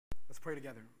Pray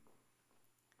together.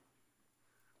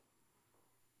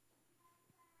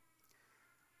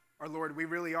 Our Lord, we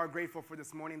really are grateful for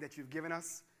this morning that you've given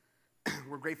us.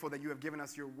 We're grateful that you have given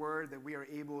us your word, that we are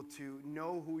able to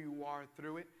know who you are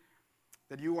through it,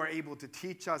 that you are able to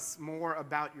teach us more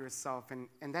about yourself.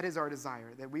 And that is our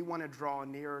desire, that we want to draw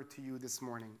nearer to you this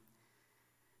morning.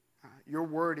 Your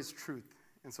word is truth.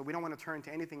 And so we don't want to turn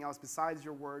to anything else besides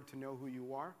your word to know who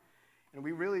you are. And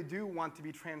we really do want to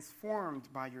be transformed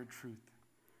by your truth.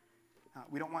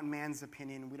 We don't want man's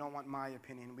opinion. We don't want my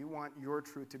opinion. We want your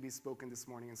truth to be spoken this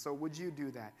morning. And so would you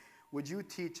do that? Would you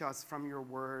teach us from your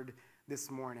word this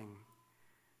morning?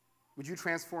 Would you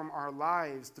transform our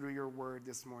lives through your word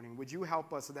this morning? Would you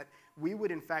help us so that we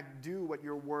would in fact do what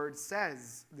your word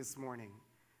says this morning,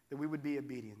 that we would be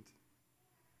obedient?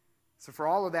 So for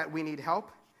all of that, we need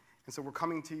help. And so we're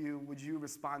coming to you. Would you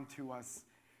respond to us?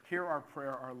 Hear our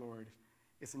prayer, our Lord.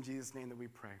 It's in Jesus' name that we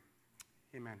pray.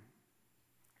 Amen.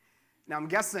 Now, I'm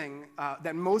guessing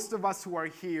that most of us who are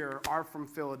here are from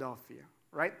Philadelphia,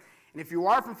 right? And if you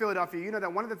are from Philadelphia, you know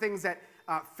that one of the things that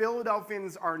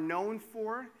Philadelphians are known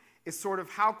for is sort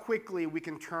of how quickly we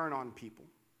can turn on people,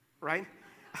 right?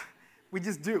 We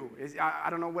just do. I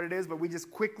don't know what it is, but we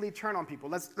just quickly turn on people.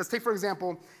 Let's take, for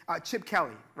example, Chip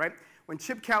Kelly, right? When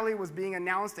Chip Kelly was being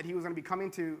announced that he was going to be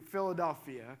coming to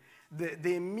Philadelphia,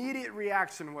 the immediate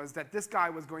reaction was that this guy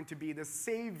was going to be the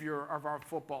savior of our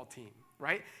football team,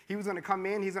 right? He was going to come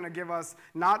in, he's going to give us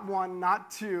not one,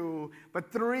 not two,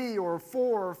 but 3 or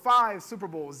 4 or 5 Super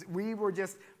Bowls. We were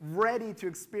just ready to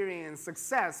experience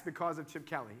success because of Chip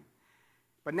Kelly.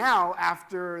 But now,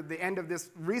 after the end of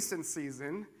this recent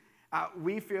season,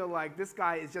 we feel like this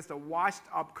guy is just a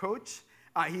washed-up coach.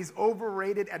 He's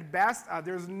overrated at best.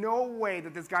 There's no way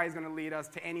that this guy is going to lead us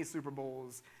to any Super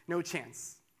Bowls. No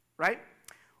chance, right?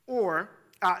 Or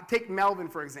take Melvin,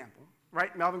 for example,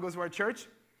 right? Melvin goes to our church.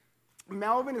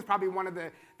 Melvin is probably one of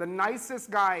the nicest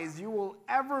guys you will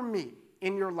ever meet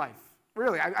in your life.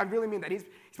 Really, I really mean that. He's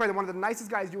probably one of the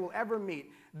nicest guys you will ever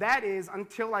meet. That is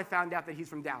until I found out that he's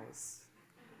from Dallas.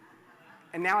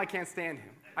 And now I can't stand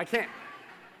him. I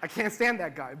can't stand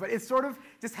that guy. But it's sort of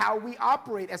just how we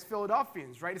operate as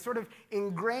Philadelphians, right? It's sort of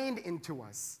ingrained into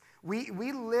us. We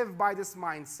live by this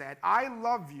mindset. I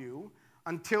love you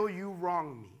until you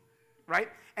wrong me, right?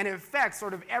 And it affects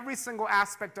sort of every single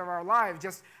aspect of our life,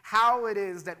 just how it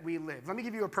is that we live. Let me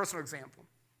give you a personal example.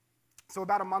 So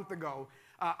about a month ago,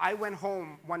 I went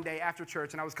home one day after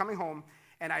church, and I was coming home,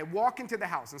 and I walk into the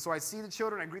house. And so I see the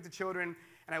children, I greet the children,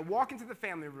 and I walk into the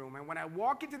family room. And when I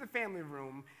walk into the family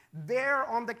room, there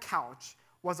on the couch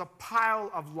was a pile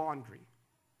of laundry,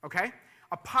 okay?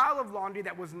 A pile of laundry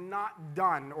that was not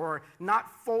done or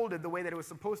not folded the way that it was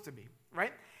supposed to be,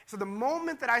 right? So the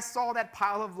moment that I saw that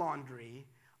pile of laundry,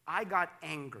 I got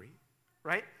angry,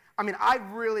 right? I mean, I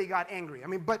really got angry. I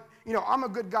mean, but, you know, I'm a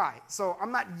good guy. So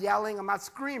I'm not yelling, I'm not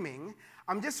screaming.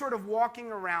 I'm just sort of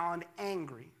walking around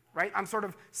angry, right? I'm sort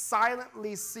of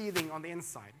silently seething on the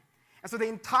inside. And so the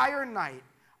entire night,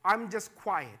 I'm just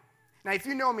quiet. Now, if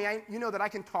you know me, you know that I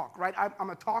can talk, right? I'm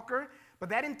a talker, but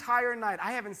that entire night,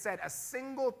 I haven't said a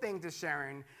single thing to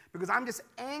Sharon because I'm just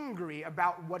angry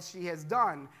about what she has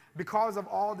done because of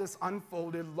all this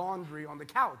unfolded laundry on the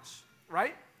couch,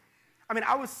 right? I mean,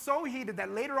 I was so heated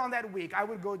that later on that week, I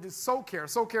would go to Soul Care.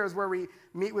 Soul Care is where we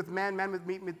meet with men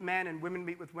meet with men, and women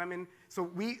meet with women.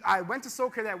 So I went to Soul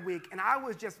Care that week, and I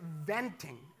was just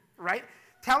venting, right?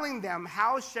 Telling them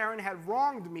how Sharon had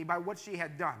wronged me by what she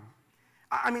had done.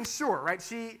 I mean, sure, right?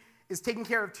 She is taking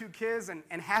care of 2 kids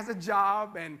and has a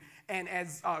job and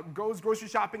goes grocery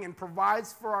shopping and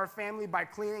provides for our family by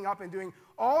cleaning up and doing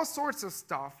all sorts of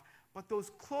stuff. But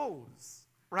those clothes,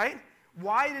 right?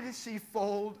 Why didn't she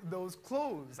fold those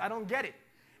clothes? I don't get it.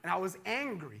 And I was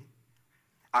angry.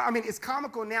 I mean, it's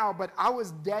comical now, but I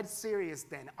was dead serious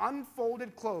then.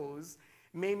 Unfolded clothes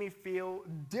made me feel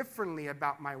differently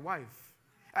about my wife.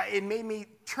 It made me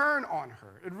turn on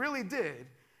her. It really did.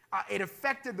 It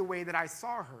affected the way that I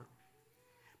saw her.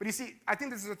 But you see, I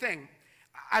think this is the thing.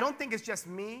 I don't think it's just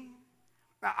me.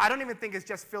 I don't even think it's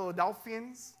just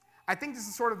Philadelphians. I think this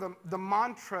is sort of the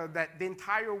mantra that the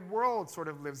entire world sort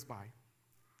of lives by.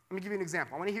 Let me give you an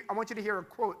example. I want you to hear a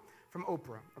quote from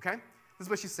Oprah, okay? This is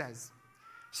what she says.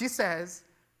 She says,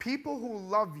 "People who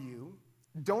love you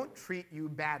don't treat you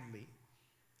badly.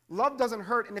 Love doesn't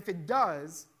hurt, and if it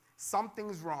does,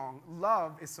 something's wrong.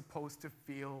 Love is supposed to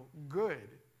feel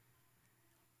good."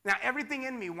 Now, everything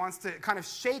in me wants to kind of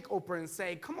shake Oprah and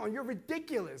say, come on, you're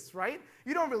ridiculous, right?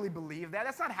 You don't really believe that.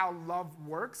 That's not how love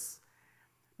works.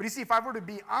 But you see, if I were to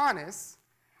be honest,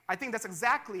 I think that's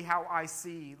exactly how I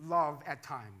see love at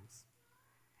times.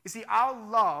 You see, I'll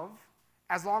love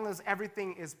as long as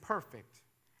everything is perfect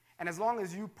and as long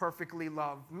as you perfectly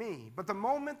love me. But the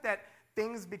moment that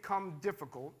things become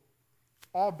difficult,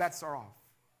 all bets are off,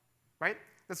 right?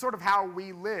 That's sort of how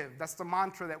we live. That's the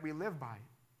mantra that we live by.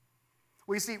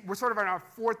 Well, you see, we're sort of in our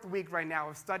 4th week right now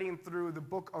of studying through the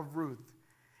book of Ruth.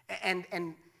 And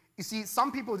you see,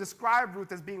 some people describe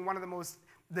Ruth as being one of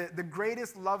the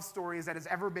greatest love stories that has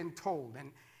ever been told.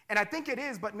 And I think it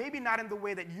is, but maybe not in the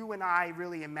way that you and I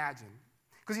really imagine.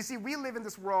 Because you see, we live in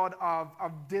this world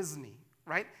of Disney,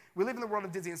 right? We live in the world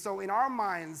of Disney. And so in our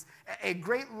minds, a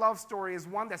great love story is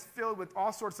one that's filled with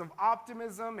all sorts of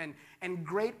optimism and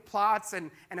great plots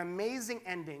and amazing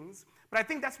endings. But I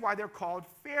think that's why they're called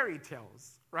fairy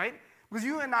tales, right? Because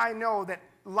you and I know that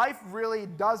life really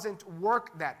doesn't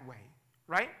work that way,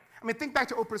 right? I mean, think back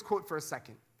to Oprah's quote for a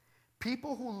second.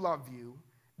 People who love you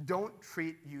don't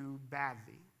treat you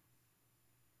badly.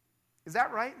 Is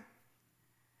that right?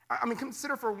 I mean,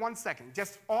 consider for 1 second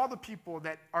just all the people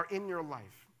that are in your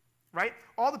life, right?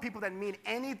 All the people that mean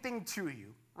anything to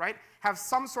you, right? Have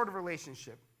some sort of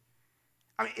relationship.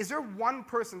 I mean, is there one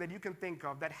person that you can think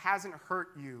of that hasn't hurt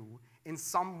you in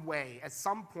some way at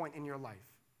some point in your life?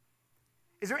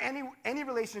 Is there any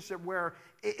relationship where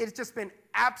it's just been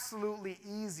absolutely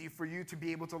easy for you to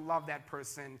be able to love that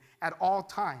person at all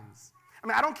times? I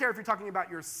mean, I don't care if you're talking about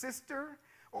your sister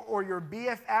or your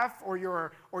BFF or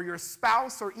your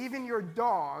spouse or even your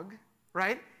dog,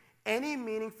 right? Any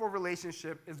meaningful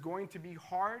relationship is going to be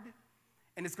hard,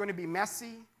 and it's going to be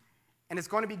messy, and it's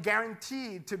going to be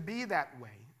guaranteed to be that way.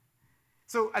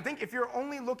 So I think if you're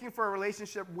only looking for a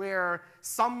relationship where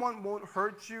someone won't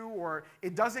hurt you or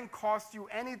it doesn't cost you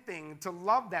anything to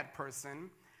love that person,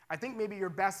 I think maybe your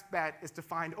best bet is to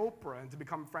find Oprah and to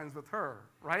become friends with her,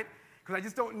 right? Because I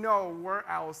just don't know where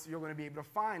else you're going to be able to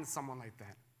find someone like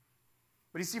that.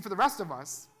 But you see, for the rest of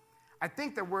us, I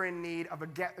think that we're in need of a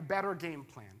better game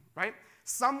plan, right?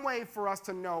 Some way for us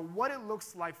to know what it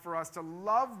looks like for us to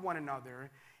love one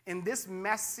another in this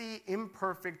messy,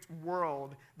 imperfect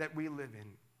world that we live in.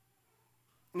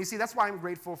 And you see, that's why I'm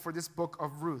grateful for this book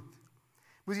of Ruth.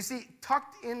 Because you see,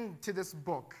 tucked into this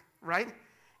book, right,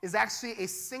 is actually a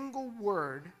single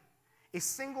word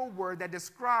that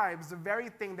describes the very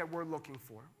thing that we're looking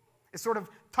for. It's sort of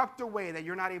tucked away that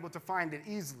you're not able to find it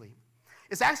easily.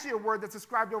 It's actually a word that's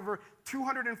described over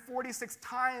 246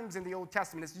 times in the Old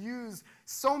Testament. It's used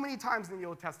so many times in the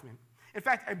Old Testament. In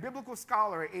fact, a biblical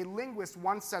scholar, a linguist,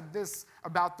 once said this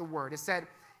about the word.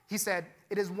 He said,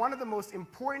 it is one of the most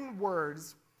important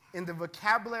words in the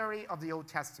vocabulary of the Old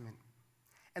Testament,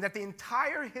 and that the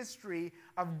entire history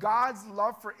of God's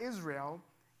love for Israel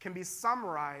can be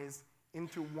summarized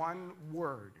into one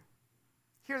word.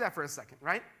 Hear that for a second,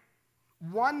 right?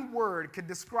 One word could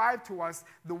describe to us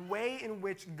the way in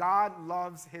which God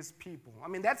loves his people. I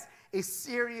mean, that's a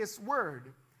serious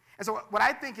word. And so what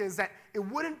I think is that it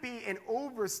wouldn't be an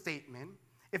overstatement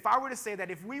if I were to say that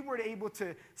if we were able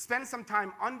to spend some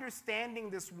time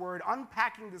understanding this word,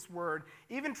 unpacking this word,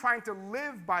 even trying to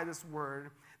live by this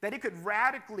word, that it could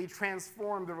radically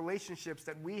transform the relationships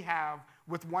that we have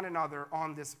with one another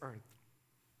on this earth.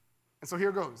 And so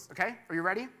here goes, okay? Are you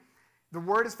ready? The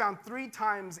word is found 3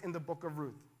 times in the book of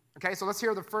Ruth. Okay, so let's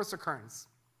hear the first occurrence.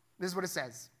 This is what it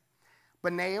says.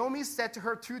 But Naomi said to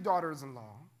her 2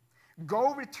 daughters-in-law,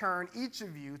 go return each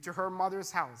of you to her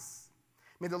mother's house.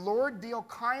 May the Lord deal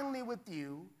kindly with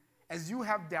you as you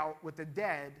have dealt with the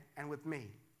dead and with me.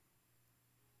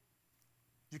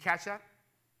 Did you catch that?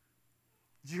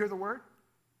 Did you hear the word?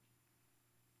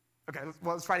 Okay,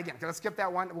 let's try it again. Okay, let's skip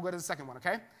that one. We'll go to the second one,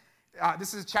 okay?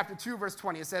 This is chapter 2, verse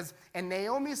 20. It says, and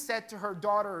Naomi said to her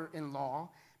daughter-in-law,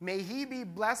 may he be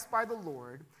blessed by the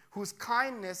Lord, whose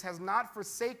kindness has not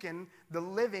forsaken the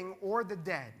living or the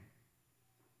dead.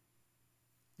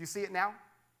 You see it now?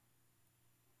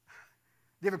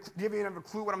 Do you even have a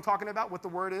clue what I'm talking about, what the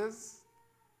word is?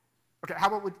 Okay, how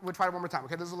about we'll try it one more time.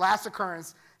 Okay, this is the last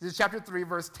occurrence. This is chapter 3,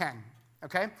 verse 10.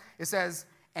 Okay? It says,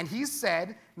 and he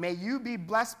said, may you be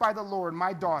blessed by the Lord,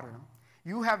 my daughter.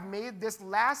 You have made this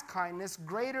last kindness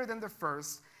greater than the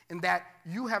first, in that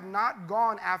you have not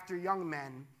gone after young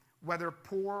men, whether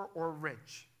poor or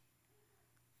rich.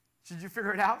 Did you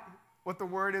figure it out, what the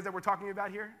word is that we're talking about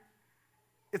here?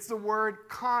 It's the word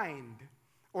kind,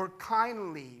 or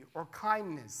kindly, or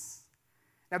kindness.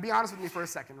 Now be honest with me for a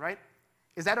second, right?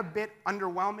 Is that a bit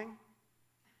underwhelming?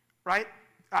 Right?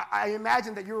 I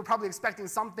imagine that you were probably expecting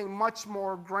something much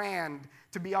more grand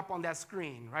to be up on that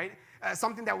screen, right?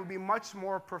 Something that would be much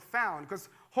more profound. Because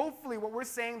hopefully what we're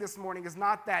saying this morning is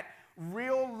not that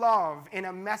real love in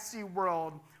a messy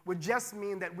world would just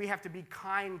mean that we have to be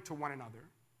kind to one another,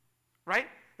 right?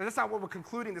 That's not what we're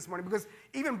concluding this morning, because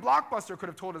even Blockbuster could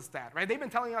have told us that, right? They've been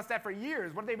telling us that for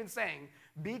years. What have they been saying?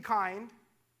 Be kind,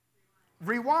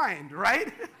 rewind,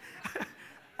 right?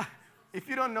 If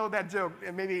you don't know that joke,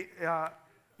 maybe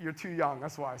you're too young,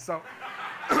 that's why. So,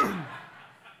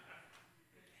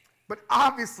 but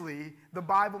obviously, the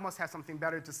Bible must have something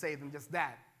better to say than just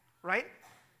that, right?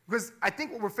 Because I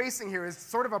think what we're facing here is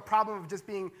sort of a problem of just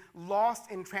being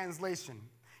lost in translation.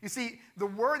 You see, the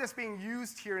word that's being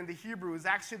used here in the Hebrew is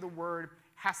actually the word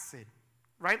Hesed,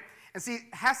 right? And see,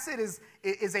 Hesed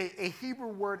is a Hebrew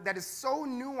word that is so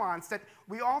nuanced that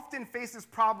we often face this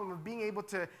problem of being able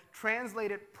to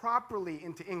translate it properly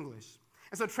into English.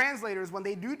 And so translators, when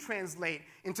they do translate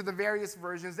into the various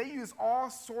versions, they use all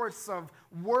sorts of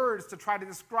words to try to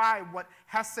describe what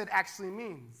Hesed actually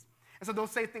means. And so they'll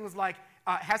say things like,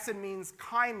 Hesed means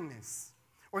kindness,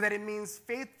 or that it means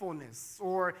faithfulness,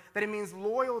 or that it means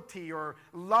loyalty, or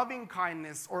loving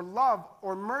kindness, or love,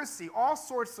 or mercy, all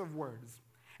sorts of words.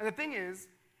 And the thing is,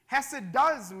 Hesed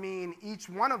does mean each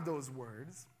one of those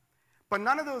words, but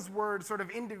none of those words sort of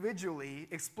individually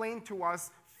explain to us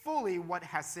fully what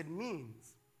Hesed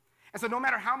means. And so no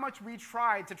matter how much we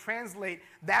try to translate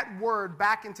that word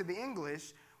back into the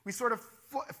English, we sort of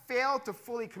fail to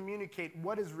fully communicate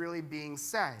what is really being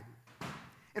said.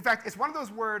 In fact, it's one of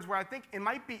those words where I think it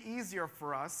might be easier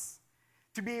for us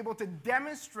to be able to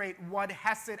demonstrate what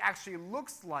Hesed actually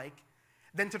looks like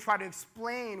than to try to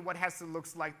explain what Hesed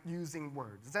looks like using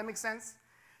words. Does that make sense?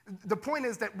 The point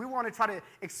is that we want to try to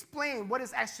explain what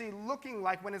it's actually looking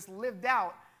like when it's lived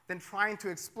out than trying to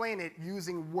explain it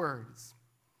using words.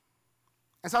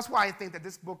 And so that's why I think that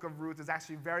this book of Ruth is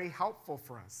actually very helpful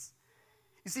for us.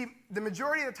 You see, the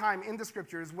majority of the time in the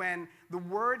scriptures when the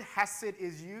word Hesed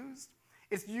is used,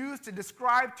 it's used to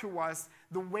describe to us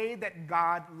the way that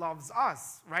God loves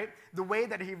us, right? The way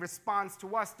that he responds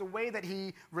to us, the way that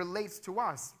he relates to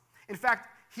us. In fact,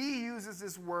 he uses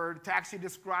this word to actually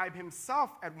describe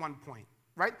himself at one point,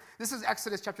 right? This is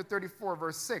Exodus chapter 34,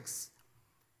 verse 6.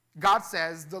 God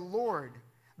says, the Lord,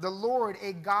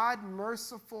 a God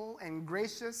merciful and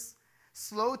gracious,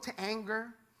 slow to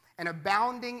anger, and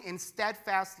abounding in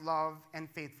steadfast love and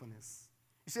faithfulness.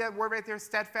 You see that word right there,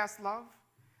 steadfast love?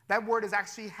 That word is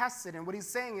actually Hesed, and what he's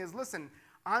saying is, listen,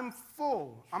 I'm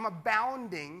full, I'm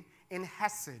abounding in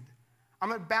Hesed.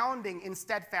 I'm abounding in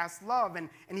steadfast love, and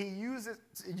he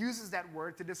uses that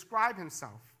word to describe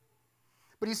himself.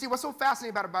 But you see, what's so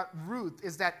fascinating about Ruth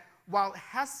is that while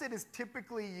Hesed is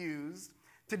typically used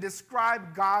to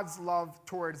describe God's love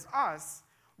towards us,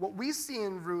 what we see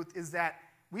in Ruth is that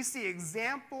we see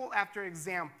example after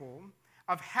example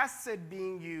of Hesed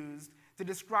being used to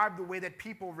describe the way that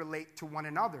people relate to one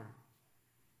another,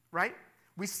 right?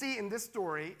 We see in this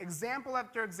story example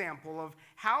after example of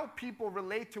how people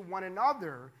relate to one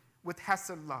another with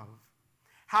Hesed love.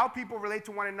 How people relate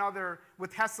to one another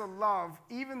with Hesed love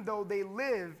even though they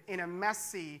live in a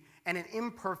messy and an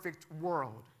imperfect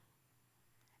world.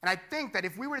 And I think that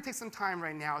if we were to take some time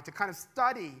right now to kind of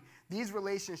study these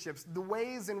relationships, the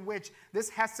ways in which this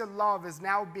Hesed love is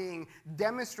now being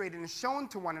demonstrated and shown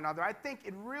to one another, I think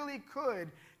it really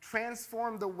could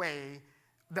transform the way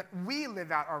that we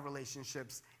live out our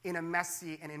relationships in a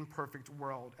messy and imperfect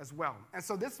world as well. And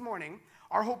so this morning,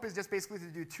 our hope is just basically to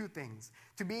do two things.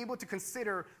 To be able to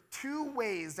consider two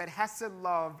ways that Hesed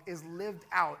love is lived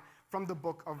out from the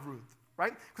book of Ruth.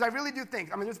 Right? Because I really do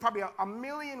think, there's probably a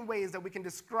million ways that we can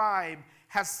describe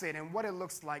Hesed and what it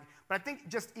looks like, but I think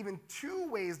just even two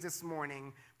ways this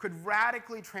morning could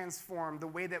radically transform the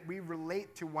way that we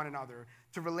relate to one another,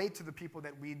 to relate to the people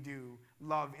that we do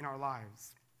love in our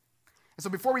lives. And so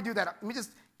before we do that, let me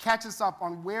just catch us up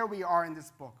on where we are in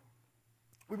this book.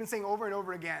 We've been saying over and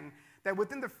over again that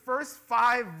within the first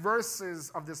 5 verses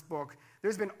of this book,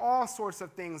 there's been all sorts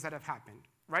of things that have happened,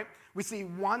 right? We see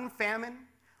one famine,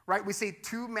 right? We see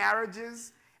 2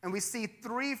 marriages, and we see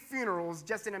 3 funerals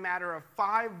just in a matter of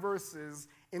 5 verses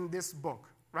in this book,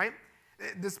 right?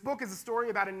 This book is a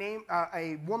story about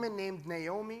a woman named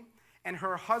Naomi and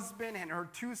her husband and her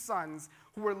 2 sons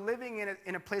who were living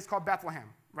in a place called Bethlehem,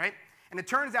 right? And it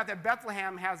turns out that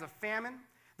Bethlehem has a famine.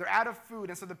 They're out of food,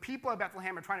 and so the people of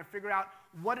Bethlehem are trying to figure out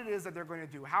what it is that they're going to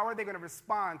do. How are they going to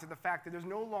respond to the fact that there's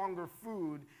no longer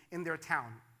food in their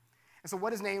town? And so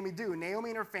what does Naomi do? Naomi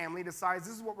and her family decides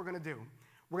this is what we're going to do.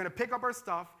 We're going to pick up our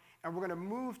stuff, and we're going to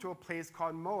move to a place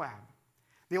called Moab.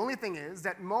 The only thing is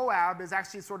that Moab is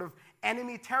actually sort of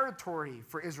enemy territory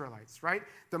for Israelites, right?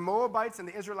 The Moabites and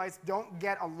the Israelites don't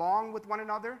get along with one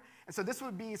another, and so this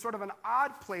would be sort of an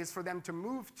odd place for them to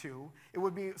move to. It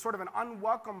would be sort of an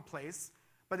unwelcome place,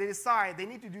 but they decide they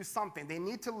need to do something. They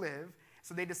need to live,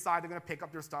 so they decide they're going to pick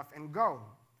up their stuff and go.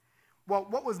 Well,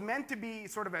 what was meant to be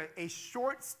sort of a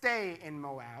short stay in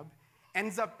Moab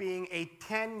ends up being a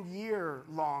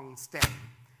 10-year-long stay.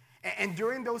 And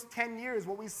during those 10 years,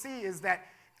 what we see is that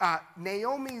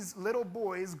Naomi's little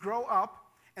boys grow up,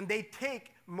 and they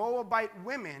take Moabite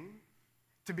women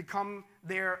to become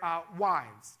their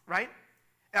wives, right?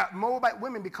 Moabite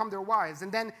women become their wives.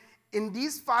 And then in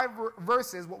these 5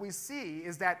 verses, what we see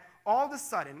is that all of a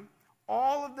sudden,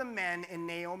 all of the men in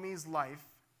Naomi's life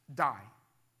die,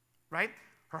 right?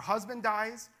 Her husband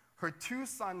dies, her 2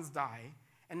 sons die,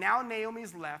 and now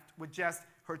Naomi's left with just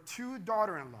her 2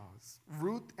 daughter-in-laws,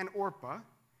 Ruth and Orpah,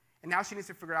 and now she needs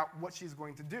to figure out what she's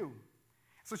going to do.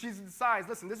 So she decides,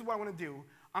 listen, this is what I want to do.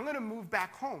 I'm going to move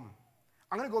back home.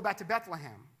 I'm going to go back to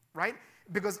Bethlehem, right?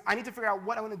 Because I need to figure out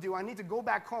what I want to do. I need to go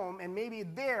back home, and maybe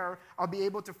there I'll be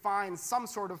able to find some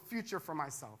sort of future for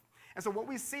myself. And so what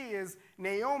we see is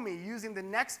Naomi using the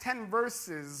next 10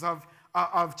 verses of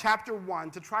chapter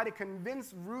 1 to try to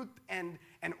convince Ruth and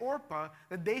Orpah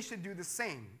that they should do the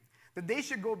same, that they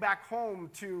should go back home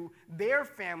to their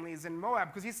families in Moab,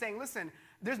 because he's saying, listen,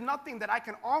 there's nothing that I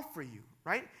can offer you,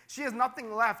 right? She has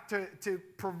nothing left to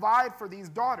provide for these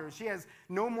daughters. She has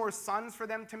no more sons for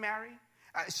them to marry.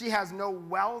 She has no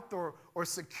wealth or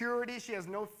security. She has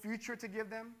no future to give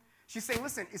them. She's saying,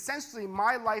 listen, essentially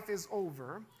my life is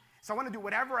over, so I want to do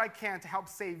whatever I can to help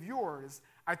save yours.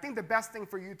 I think the best thing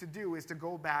for you to do is to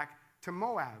go back to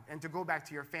Moab and to go back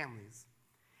to your families.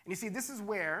 And you see, this is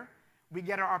where we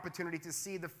get our opportunity to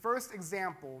see the first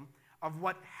example of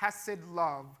what Hesed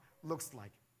love looks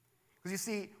like. Because you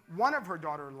see, one of her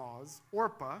daughter-in-laws,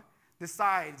 Orpah,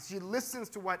 decides, she listens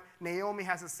to what Naomi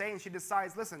has to say, and she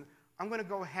decides, listen, I'm going to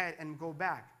go ahead and go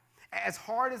back. As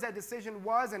hard as that decision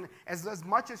was, and as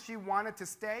much as she wanted to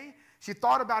stay, she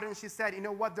thought about it and she said, you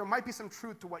know what, there might be some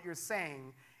truth to what you're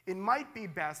saying. It might be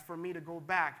best for me to go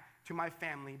back to my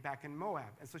family back in Moab.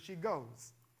 And so she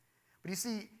goes. But you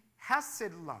see,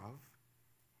 Hesed love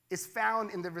is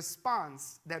found in the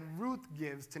response that Ruth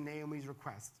gives to Naomi's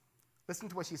request. Listen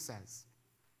to what she says.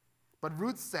 But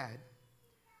Ruth said,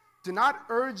 do not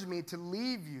urge me to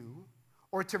leave you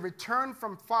or to return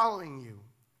from following you.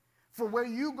 For where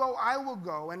you go, I will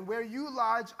go, and where you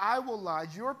lodge, I will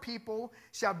lodge. Your people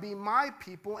shall be my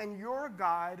people, and your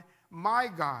God, my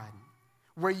God.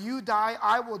 Where you die,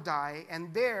 I will die,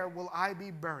 and there will I be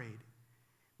buried.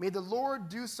 May the Lord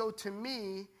do so to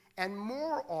me, and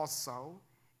more also,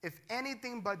 if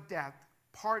anything but death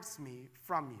parts me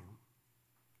from you.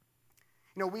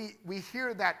 You know, we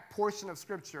hear that portion of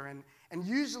Scripture, and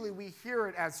usually we hear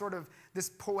it as sort of this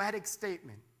poetic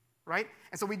statement, right?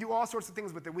 And so we do all sorts of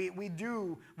things with it. We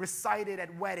do recite it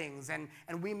at weddings, and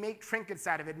we make trinkets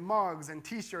out of it, mugs and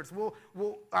T-shirts. We'll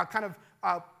kind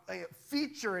of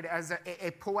feature it as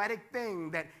a poetic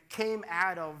thing that came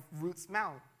out of Ruth's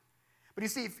mouth. But you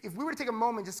see, if we were to take a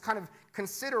moment, just kind of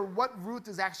consider what Ruth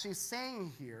is actually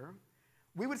saying here,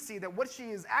 we would see that what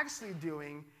she is actually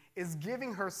doing is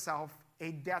giving herself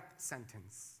a death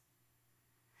sentence.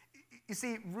 You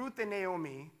see, Ruth and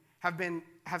Naomi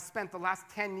have spent the last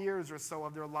 10 years or so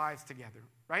of their lives together,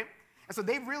 right? And so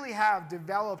they really have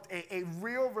developed a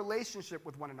real relationship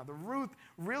with one another. Ruth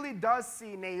really does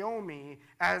see Naomi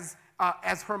as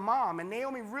her mom, and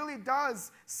Naomi really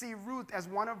does see Ruth as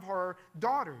one of her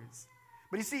daughters.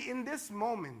 But you see, in this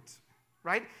moment,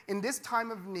 right, in this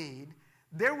time of need,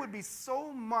 there would be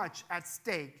so much at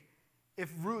stake if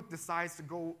Ruth decides to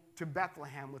go to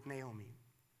Bethlehem with Naomi.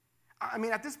 I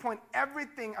mean, at this point,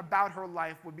 everything about her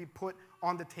life would be put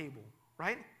on the table,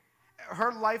 right?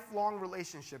 Her lifelong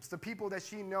relationships, the people that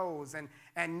she knows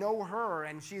and know her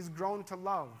and she's grown to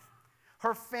love.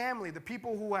 Her family, the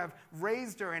people who have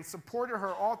raised her and supported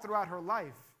her all throughout her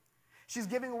life. She's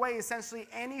giving away essentially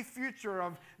any future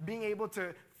of being able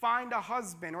to find a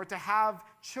husband or to have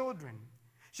children.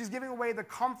 She's giving away the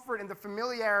comfort and the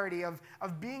familiarity of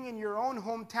being in your own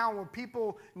hometown where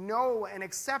people know and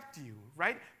accept you,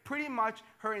 right? Pretty much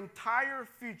her entire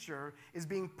future is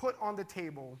being put on the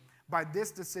table by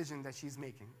this decision that she's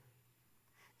making.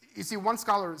 You see, one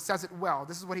scholar says it well.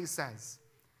 This is what he says.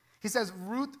 He says,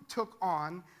 Ruth took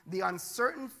on the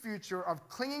uncertain future of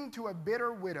clinging to a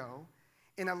bitter widow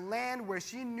in a land where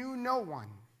she knew no one,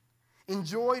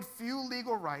 enjoyed few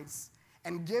legal rights,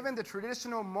 and given the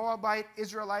traditional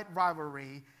Moabite-Israelite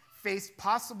rivalry, faced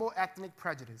possible ethnic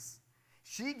prejudice.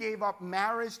 She gave up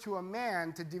marriage to a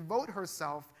man to devote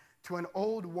herself to an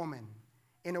old woman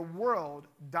in a world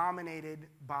dominated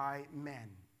by men.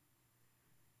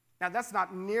 Now, that's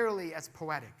not nearly as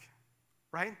poetic,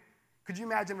 right? Could you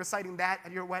imagine reciting that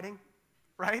at your wedding,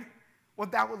 right?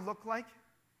 What that would look like?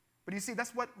 But you see,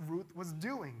 that's what Ruth was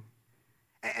doing.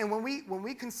 And when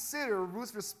we consider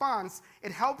Ruth's response,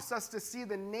 it helps us to see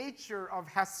the nature of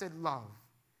Hesed love.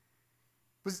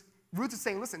 Because Ruth is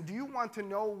saying, listen, do you want to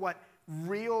know what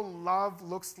real love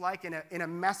looks like in a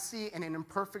messy and an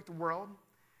imperfect world?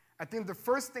 I think the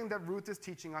first thing that Ruth is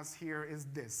teaching us here is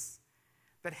this,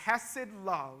 that Hesed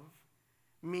love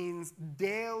means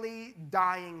daily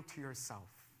dying to yourself.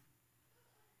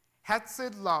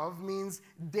 Hesed love means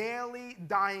daily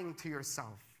dying to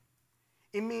yourself.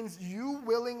 It means you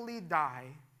willingly die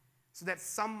so that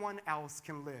someone else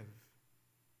can live.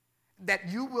 That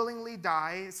you willingly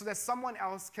die so that someone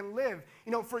else can live.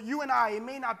 You know, for you and I, it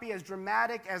may not be as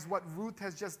dramatic as what Ruth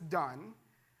has just done,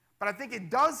 but I think it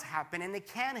does happen, and it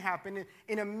can happen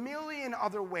in a million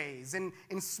other ways, in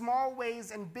small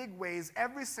ways and big ways,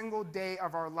 every single day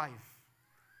of our life.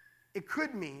 It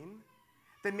could mean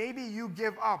that maybe you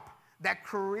give up that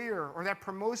career or that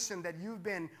promotion that you've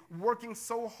been working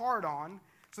so hard on,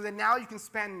 so that now you can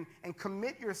spend and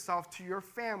commit yourself to your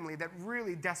family that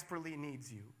really desperately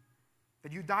needs you,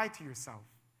 that you die to yourself.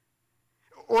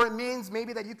 Or it means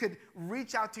maybe that you could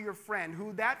reach out to your friend,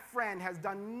 who that friend has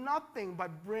done nothing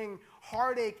but bring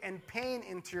heartache and pain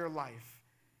into your life,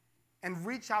 and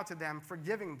reach out to them,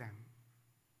 forgiving them,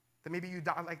 that maybe you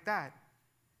die like that.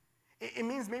 It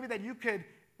means maybe that you could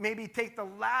maybe take the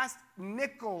last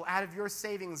nickel out of your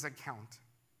savings account,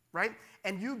 right?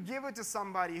 And you give it to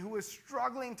somebody who is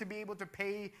struggling to be able to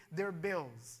pay their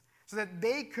bills so that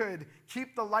they could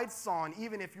keep the lights on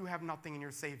even if you have nothing in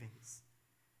your savings.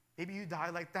 Maybe you die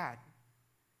like that.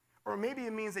 Or maybe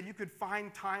it means that you could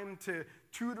find time to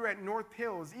tutor at North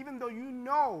Hills even though you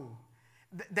know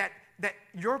that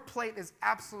your plate is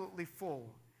absolutely full.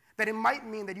 That it might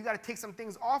mean that you got to take some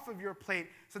things off of your plate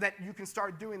so that you can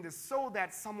start doing this so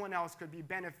that someone else could be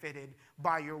benefited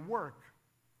by your work.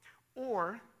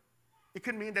 Or it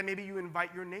could mean that maybe you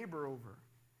invite your neighbor over.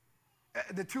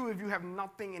 The two of you have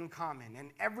nothing in common,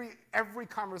 and every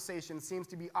conversation seems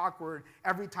to be awkward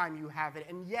every time you have it,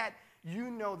 and yet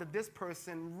you know that this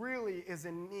person really is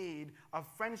in need of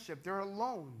friendship. They're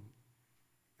alone.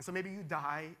 And so maybe you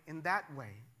die in that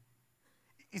way.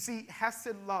 You see,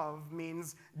 Hesed love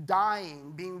means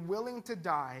dying, being willing to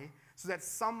die so that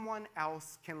someone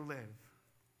else can live.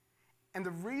 And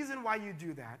the reason why you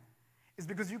do that is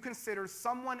because you consider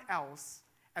someone else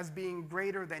as being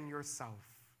greater than yourself.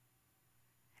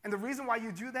 And the reason why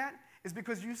you do that is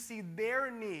because you see their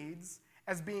needs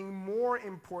as being more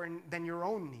important than your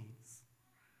own needs.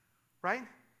 Right?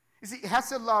 You see,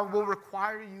 Hesed love will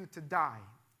require you to die.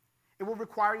 It will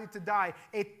require you to die.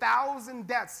 1,000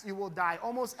 deaths you will die.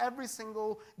 Almost every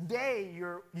single day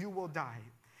you will die.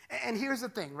 And here's the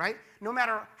thing, right? No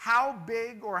matter how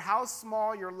big or how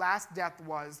small your last death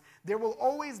was, there will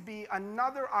always be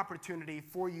another opportunity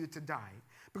for you to die.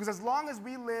 Because as long as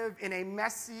we live in a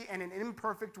messy and an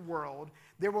imperfect world,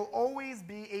 there will always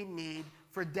be a need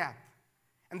for death.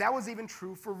 And that was even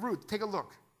true for Ruth. Take a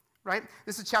look, right?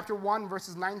 This is chapter 1,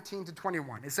 verses 19 to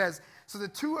 21. It says, "So the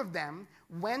two of them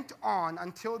went on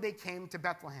until they came to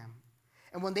Bethlehem.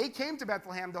 And when they came to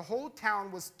Bethlehem, the whole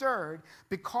town was stirred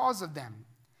because of them.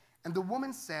 And the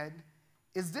woman said,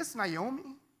 'Is this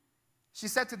Naomi?' She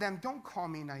said to them, 'Don't call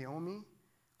me Naomi.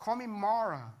 Call me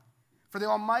Mara. For the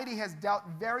Almighty has dealt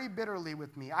very bitterly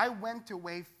with me. I went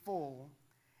away full,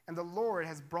 and the Lord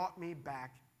has brought me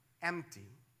back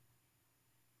empty.'"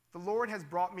 The Lord has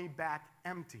brought me back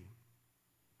empty.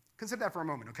 Consider that for a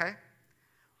moment, okay?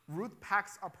 Ruth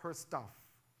packs up her stuff,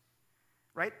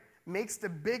 right? Makes the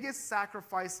biggest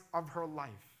sacrifice of her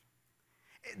life.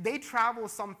 They travel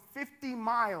some 50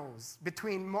 miles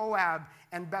between Moab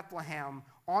and Bethlehem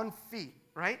on feet,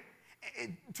 right?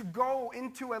 To go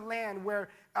into a land where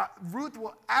Ruth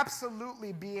will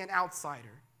absolutely be an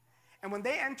outsider. And when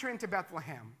they enter into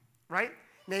Bethlehem, right,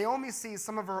 Naomi sees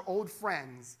some of her old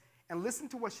friends, and listen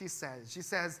to what she says. She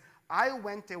says, "I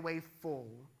went away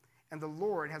full, and the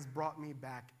Lord has brought me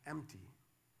back empty."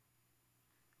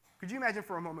 Could you imagine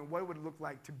for a moment what it would look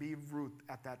like to be Ruth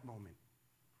at that moment?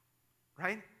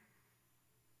 Right?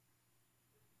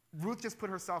 Ruth just put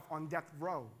herself on death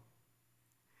row.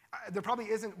 There probably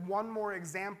isn't one more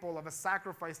example of a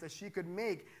sacrifice that she could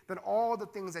make than all the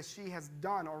things that she has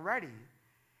done already.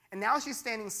 And now she's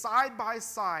standing side by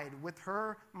side with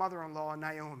her mother-in-law,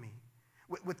 Naomi,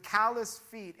 with calloused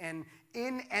feet and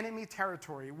in enemy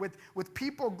territory, with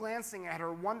people glancing at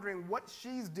her, wondering what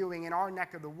she's doing in our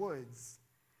neck of the woods.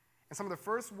 And some of the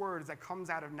first words that comes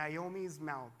out of Naomi's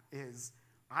mouth is,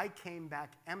 "I came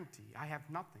back empty. I have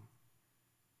nothing."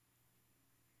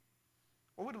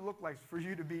 What would it look like for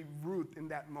you to be Ruth in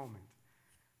that moment?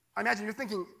 I imagine you're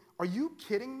thinking, are you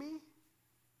kidding me?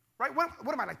 Right? What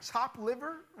am I, like chopped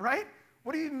liver? Right?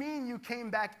 what do you mean you came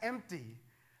back empty?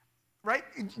 Right?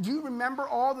 Do you remember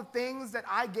all the things that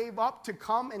I gave up to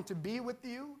come and to be with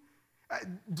you?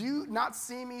 Do you not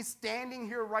see me standing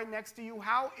here right next to you?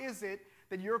 How is it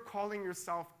that you're calling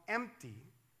yourself empty?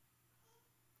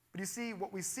 But you see,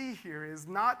 what we see here is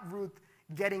not Ruth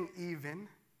getting even,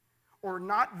 or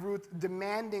not Ruth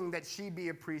demanding that she be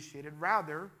appreciated.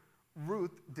 Rather,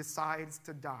 Ruth decides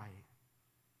to die.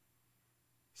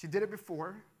 She did it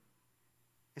before,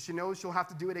 and she knows she'll have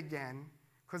to do it again,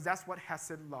 because that's what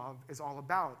Hesed love is all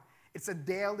about. It's a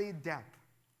daily death,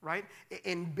 right?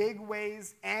 In big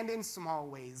ways and in small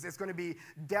ways. It's going to be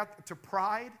death to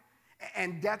pride,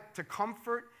 and death to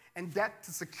comfort, and death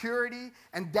to security,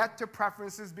 and death to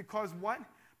preferences. Because what?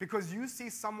 Because you see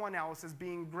someone else as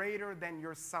being greater than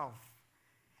yourself.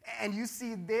 And you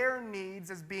see their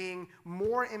needs as being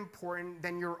more important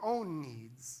than your own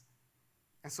needs.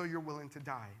 And so you're willing to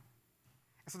die.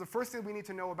 And so the first thing we need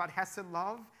to know about Hesed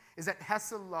love is that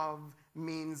Hesed love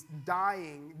means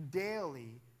dying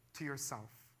daily to yourself.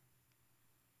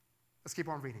 Let's keep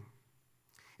on reading.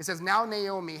 It says, now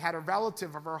Naomi had a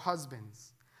relative of her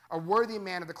husband's, a worthy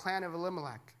man of the clan of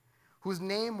Elimelech, whose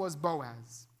name was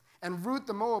Boaz. And Ruth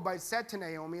the Moabite said to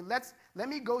Naomi, let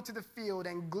me go to the field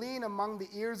and glean among the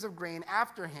ears of grain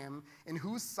after him, in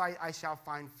whose sight I shall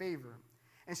find favor.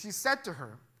 And she said to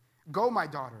her, go, my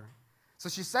daughter. So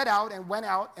she set out and went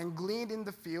out and gleaned in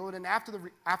the field and after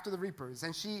the reapers.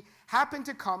 And she happened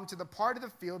to come to the part of the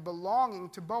field belonging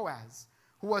to Boaz,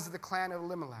 who was of the clan of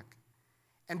Elimelech.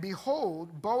 And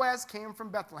behold, Boaz came from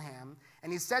Bethlehem,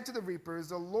 and he said to the reapers,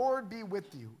 the Lord be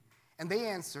with you. And they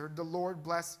answered, the Lord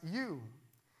bless you.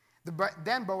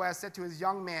 Then Boaz said to his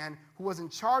young man who was in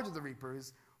charge of the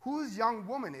reapers, whose young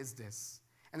woman is this?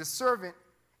 And the servant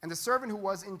who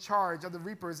was in charge of the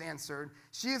reapers answered,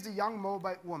 she is the young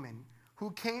Moabite woman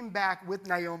who came back with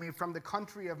Naomi from the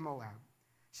country of Moab.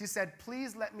 She said,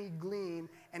 please let me glean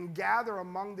and gather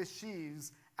among the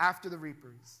sheaves after the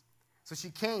reapers. So she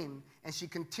came, and she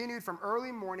continued from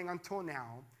early morning until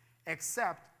now,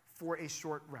 except for a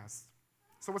short rest.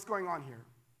 So what's going on here?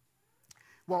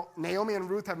 Well, Naomi and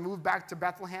Ruth have moved back to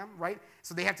Bethlehem, right?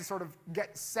 So they have to sort of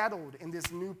get settled in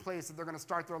this new place that they're going to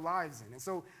start their lives in. And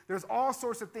so there's all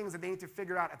sorts of things that they need to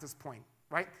figure out at this point,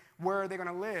 right? Where are they going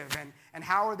to live, and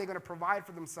how are they going to provide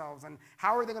for themselves, and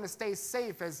how are they going to stay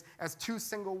safe as two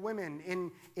single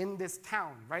women in this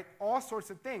town, right? All sorts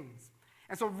of things.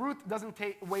 And so Ruth doesn't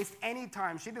waste any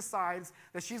time. She decides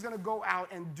that she's going to go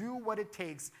out and do what it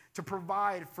takes to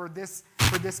provide for this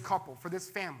couple, for this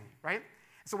family, right?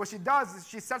 So what she does is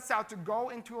she sets out to go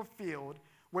into a field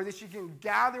where she can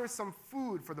gather some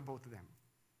food for the both of them.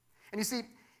 And you see,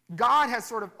 God has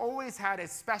sort of always had a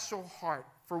special heart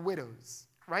for widows,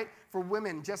 right? For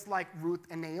women just like Ruth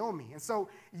and Naomi. And so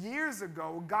years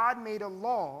ago, God made a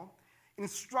law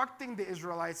instructing the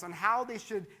Israelites on how they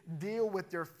should deal with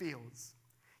their fields.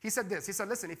 He said this, he said,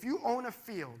 listen, if you own a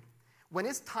field, when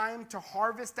it's time to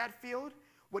harvest that field,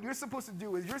 what you're supposed to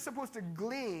do is you're supposed to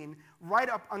glean right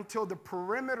up until the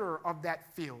perimeter of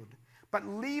that field, but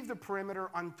leave the perimeter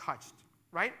untouched,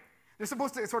 right? You're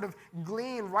supposed to sort of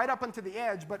glean right up unto the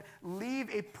edge, but leave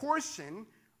a portion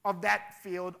of that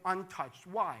field untouched.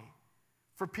 Why?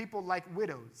 For people like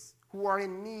widows who are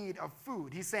in need of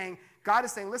food. God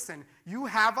is saying, listen, you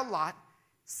have a lot,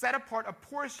 set apart a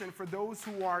portion for those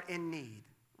who are in need.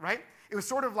 Right? It was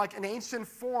sort of like an ancient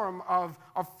form of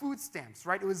food stamps,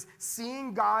 right? It was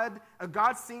seeing God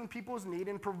seeing people's need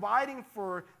and providing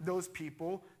for those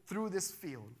people through this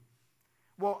field.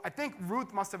 Well, I think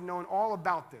Ruth must have known all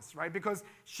about this, right? Because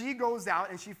she goes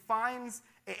out and she finds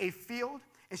a field,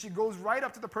 and she goes right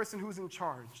up to the person who's in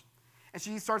charge. And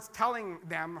she starts telling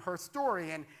them her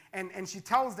story, and she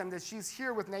tells them that she's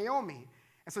here with Naomi.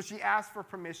 And so she asks for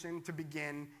permission to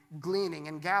begin gleaning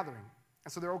and gathering.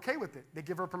 And so they're okay with it. They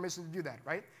give her permission to do that,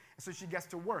 right? And so she gets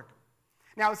to work.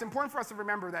 Now, it's important for us to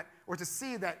remember that, or to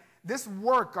see that this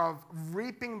work of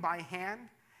reaping by hand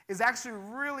is actually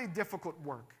really difficult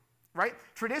work, right?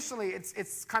 Traditionally,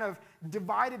 it's kind of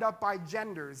divided up by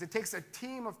genders. It takes a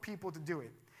team of people to do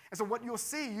it. And so what you'll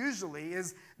see usually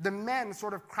is the men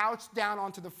sort of crouch down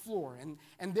onto the floor,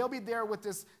 and they'll be there with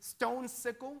this stone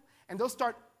sickle, and they'll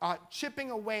start chipping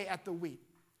away at the wheat.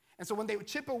 And so when they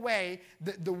chip away,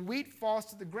 the wheat falls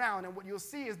to the ground, and what you'll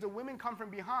see is the women come from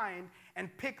behind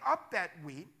and pick up that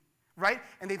wheat, right?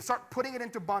 And they start putting it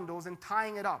into bundles and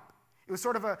tying it up. It was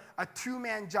sort of a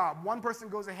two-man job. One person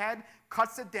goes ahead,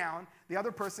 cuts it down, the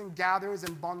other person gathers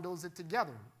and bundles it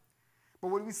together. But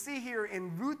what we see here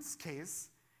in Ruth's case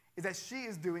is that she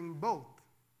is doing both,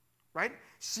 right?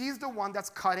 She's the one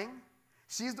that's cutting,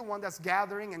 she's the one that's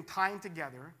gathering and tying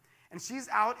together, And she's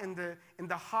out in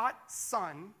the hot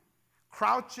sun,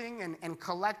 crouching and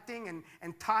collecting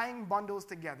and tying bundles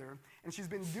together. And she's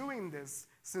been doing this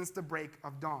since the break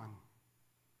of dawn.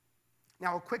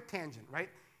 Now, a quick tangent, right?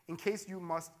 In case you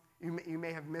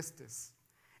may have missed this.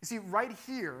 You see, right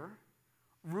here,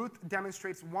 Ruth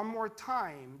demonstrates one more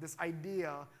time this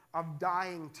idea of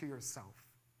dying to yourself,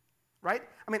 right?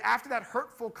 I mean, after that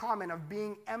hurtful comment of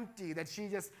being empty that she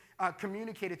just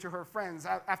communicated to her friends,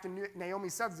 after Naomi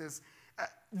says this,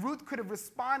 Ruth could have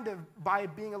responded by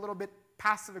being a little bit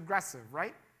passive-aggressive,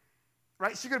 right?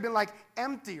 Right? She could have been like,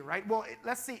 empty, right? Well,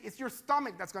 let's see, it's your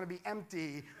stomach that's going to be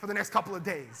empty for the next couple of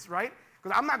days, right?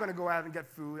 Because I'm not going to go out and get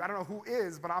food. I don't know who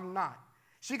is, but I'm not.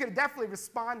 She could have definitely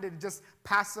responded just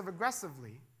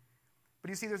passive-aggressively. But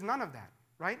you see, there's none of that,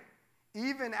 right?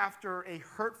 Even after a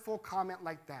hurtful comment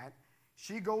like that,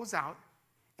 she goes out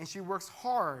and she works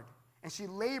hard and she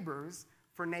labors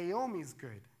for Naomi's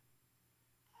good,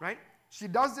 right? She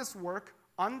does this work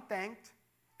unthanked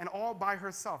and all by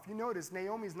herself. You notice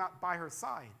Naomi's not by her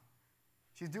side.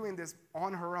 She's doing this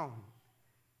on her own.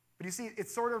 But you see,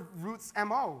 it's sort of Ruth's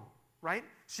MO, right?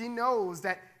 She knows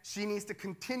that she needs to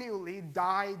continually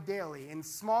die daily in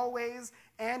small ways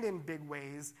and in big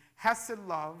ways. Hesed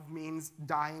love means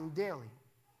dying daily.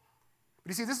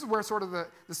 But you see, this is where sort of the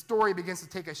story begins to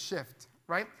take a shift,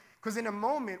 right? Because in a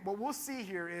moment, what we'll see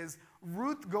here is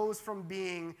Ruth goes from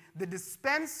being the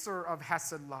dispenser of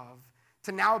Hesed love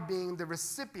to now being the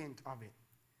recipient of it.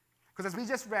 Because as we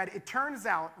just read, it turns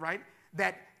out, right,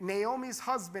 that Naomi's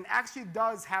husband actually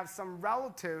does have some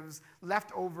relatives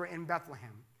left over in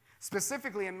Bethlehem,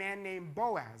 specifically a man named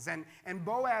Boaz. And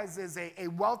Boaz is a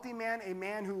wealthy man, a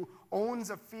man who owns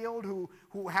a field,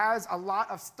 who has a lot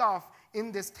of stuff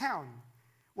in this town.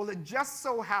 Well, it just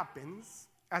so happens,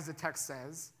 as the text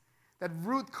says, that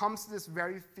Ruth comes to this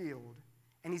very field,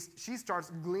 and she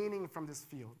starts gleaning from this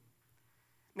field.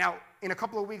 Now, in a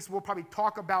couple of weeks, we'll probably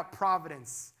talk about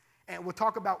providence, and we'll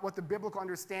talk about what the biblical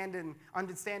understanding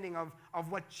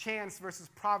of what chance versus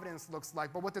providence looks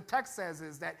like. But what the text says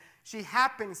is that she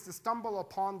happens to stumble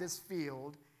upon this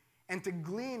field and to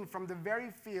glean from the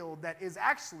very field that is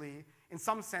actually, in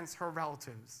some sense, her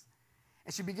relatives.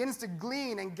 And she begins to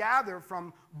glean and gather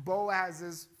from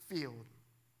Boaz's field.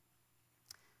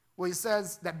 Well, he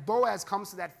says that Boaz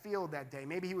comes to that field that day.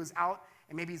 Maybe he was out,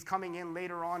 and maybe he's coming in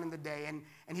later on in the day,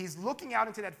 and he's looking out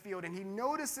into that field, and he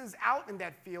notices out in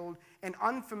that field an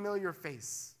unfamiliar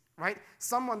face, right?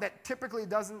 Someone that typically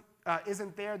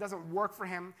isn't there, doesn't work for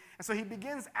him. And so he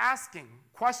begins asking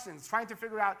questions, trying to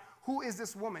figure out who is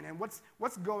this woman and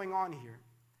what's going on here.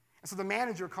 And so the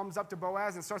manager comes up to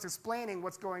Boaz and starts explaining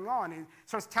what's going on. He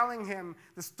starts telling him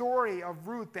the story of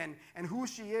Ruth and who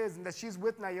she is and that she's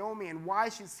with Naomi and why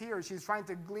she's here. She's trying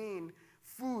to glean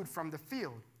food from the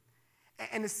field.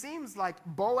 And it seems like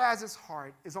Boaz's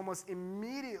heart is almost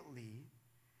immediately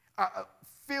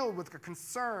filled with a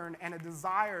concern and a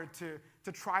desire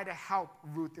to try to help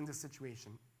Ruth in this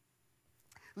situation.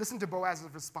 Listen to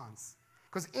Boaz's response,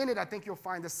 because in it I think you'll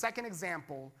find the second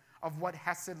example of what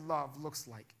Hesed love looks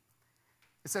like.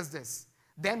 It says this,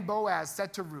 "Then Boaz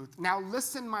said to Ruth, 'Now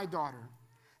listen, my daughter,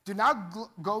 do not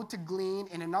go to glean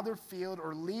in another field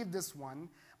or leave this one,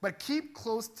 but keep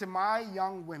close to my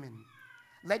young women.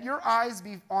 Let your eyes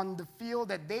be on the field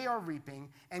that they are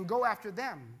reaping and go after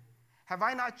them. Have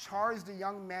I not charged the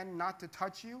young men not to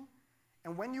touch you?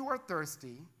 And when you are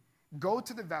thirsty, go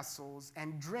to the vessels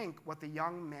and drink what the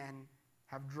young men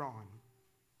have drawn.'"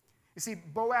 You see,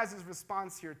 Boaz's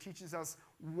response here teaches us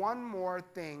one more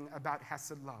thing about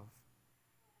Hesed love.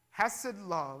 Hesed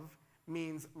love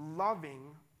means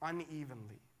loving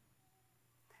unevenly.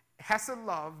 Hesed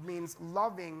love means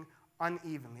loving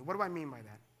unevenly. What do I mean by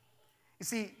that? You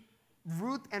see,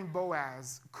 Ruth and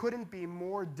Boaz couldn't be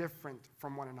more different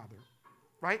from one another,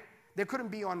 right? They couldn't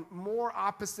be on more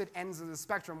opposite ends of the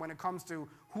spectrum when it comes to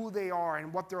who they are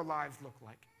and what their lives look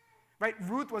like. Right?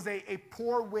 Ruth was a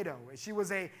poor widow. She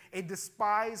was a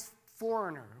despised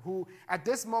foreigner who, at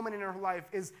this moment in her life,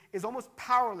 is almost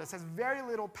powerless, has very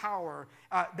little power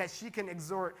that she can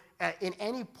exert in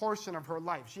any portion of her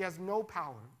life. She has no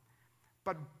power.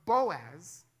 But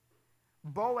Boaz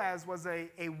was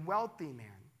a wealthy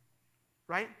man,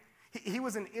 right? He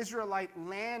was an Israelite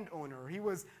landowner. He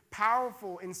was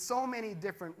powerful in so many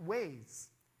different ways.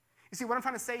 You see, what I'm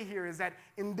trying to say here is that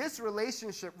in this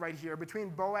relationship right here between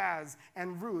Boaz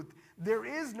and Ruth, there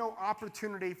is no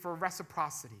opportunity for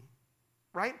reciprocity,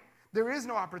 right? There is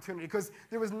no opportunity because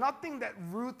there was nothing that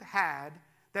Ruth had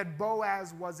that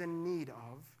Boaz was in need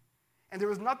of, and there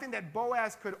was nothing that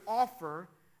Boaz could offer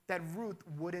that Ruth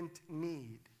wouldn't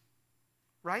need,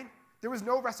 right? There was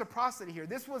no reciprocity here.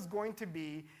 This was going to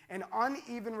be an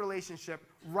uneven relationship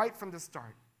right from the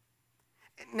start.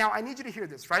 Now, I need you to hear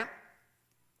this, right?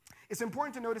 It's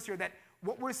important to notice here that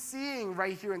what we're seeing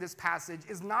right here in this passage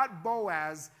is not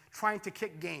Boaz trying to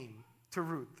kick game to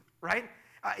Ruth, right?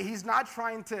 He's not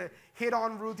trying to hit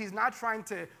on Ruth. He's not trying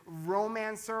to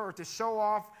romance her or to show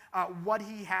off what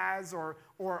he has or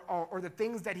the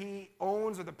things that he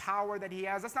owns or the power that he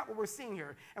has. That's not what we're seeing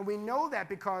here. And we know that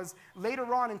because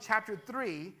later on in chapter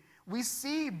 3, we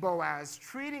see Boaz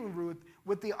treating Ruth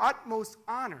with the utmost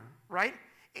honor, right?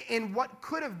 In what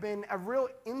could have been a real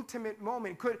intimate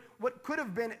moment, what could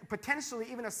have been potentially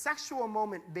even a sexual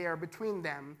moment there between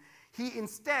them, he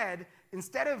instead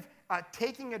of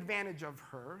taking advantage of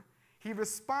her, he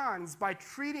responds by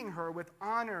treating her with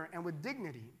honor and with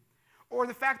dignity. Or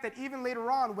the fact that even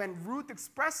later on, when Ruth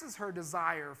expresses her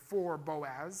desire for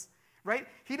Boaz, right,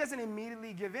 he doesn't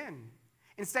immediately give in.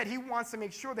 Instead, he wants to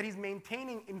make sure that he's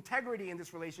maintaining integrity in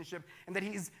this relationship and that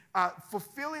he's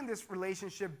fulfilling this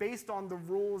relationship based on the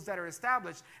rules that are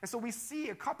established. And so we see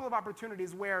a couple of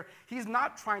opportunities where he's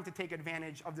not trying to take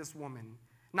advantage of this woman,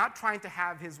 not trying to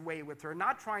have his way with her,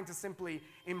 not trying to simply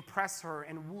impress her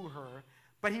and woo her,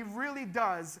 but he really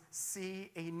does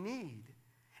see a need.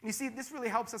 And you see, this really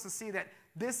helps us to see that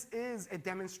this is a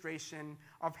demonstration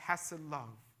of Hesed love.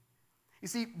 You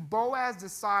see, Boaz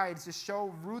decides to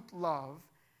show Ruth love,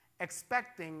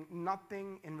 expecting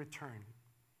nothing in return.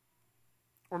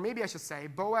 Or maybe I should say,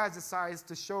 Boaz decides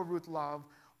to show Ruth love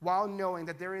while knowing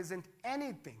that there isn't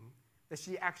anything that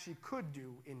she actually could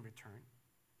do in return.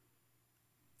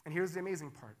 And here's the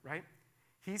amazing part, right?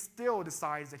 He still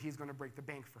decides that he's going to break the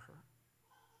bank for her.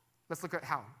 Let's look at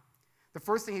how. The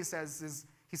first thing he says is,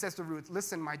 he says to Ruth,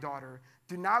 "Listen, my daughter,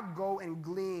 do not go and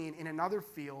glean in another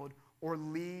field or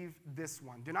leave this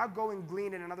one." Do not go and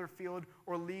glean in another field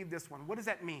or leave this one. What does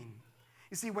that mean?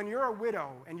 You see, when you're a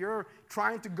widow and you're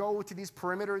trying to go to these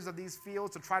perimeters of these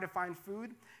fields to try to find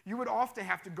food, you would often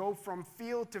have to go from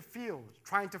field to field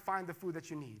trying to find the food that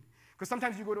you need. Because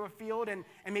sometimes you go to a field and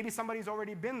maybe somebody's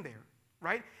already been there,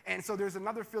 right? And so there's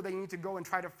another field that you need to go and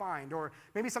try to find. Or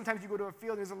maybe sometimes you go to a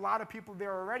field and there's a lot of people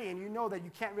there already and you know that you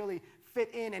can't really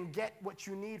fit in and get what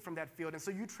you need from that field. And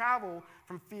so you travel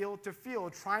from field to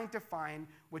field trying to find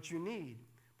what you need.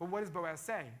 But what does Boaz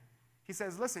say? He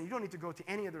says, "Listen, you don't need to go to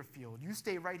any other field. You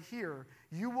stay right here.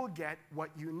 You will get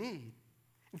what you need."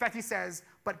 In fact, he says,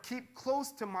 "But keep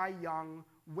close to my young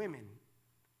women."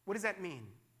 What does that mean?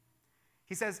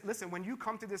 He says, listen, when you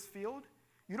come to this field,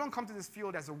 you don't come to this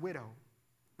field as a widow,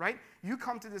 right? You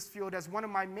come to this field as one of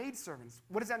my maidservants.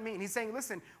 What does that mean? He's saying,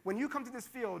 listen, when you come to this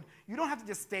field, you don't have to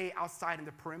just stay outside in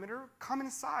the perimeter. Come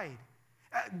inside.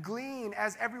 Glean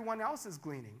as everyone else is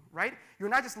gleaning, right? You're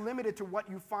not just limited to what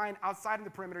you find outside in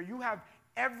the perimeter. You have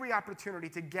every opportunity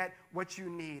to get what you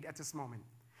need at this moment.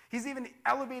 He's even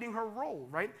elevating her role,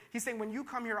 right? He's saying, when you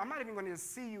come here, I'm not even going to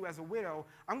see you as a widow.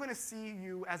 I'm going to see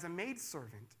you as a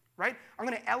maidservant, right? I'm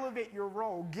going to elevate your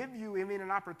role, give you even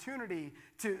an opportunity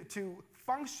to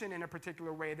function in a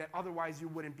particular way that otherwise you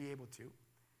wouldn't be able to.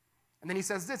 And then he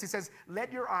says this. He says,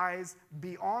 "Let your eyes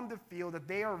be on the field that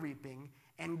they are reaping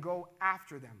and go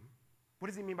after them." What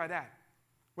does he mean by that?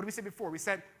 What did we say before? We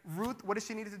said Ruth, what does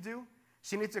she need to do?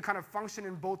 She needs to kind of function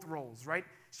in both roles, right?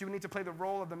 She would need to play the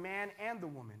role of the man and the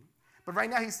woman. But right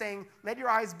now he's saying, let your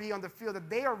eyes be on the field that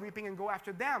they are reaping and go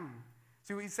after them.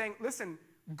 So he's saying, listen,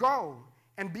 go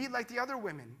and be like the other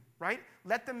women, right?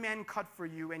 Let the men cut for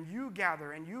you and you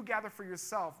gather for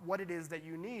yourself what it is that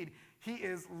you need. He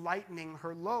is lightening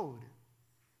her load.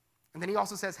 And then he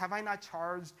also says, have I not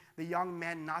charged the young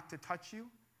men not to touch you?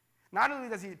 Not only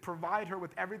does he provide her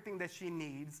with everything that she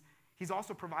needs, he's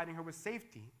also providing her with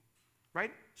safety,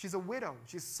 right? She's a widow.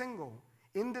 She's single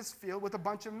in this field with a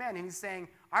bunch of men. And he's saying,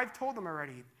 I've told them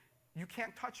already, you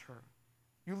can't touch her.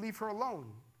 You leave her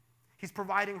alone. He's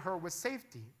providing her with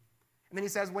safety. And then he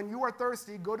says, when you are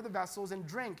thirsty, go to the vessels and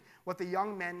drink what the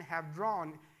young men have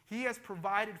drawn. He has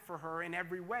provided for her in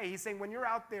every way. He's saying, when you're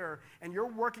out there and you're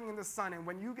working in the sun and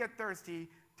when you get thirsty,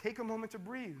 take a moment to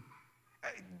breathe.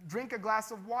 Drink a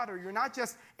glass of water. You're not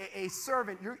just a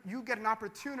servant. You get an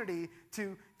opportunity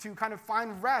to kind of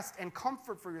find rest and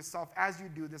comfort for yourself as you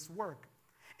do this work.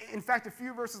 In fact, a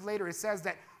few verses later, it says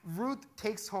that Ruth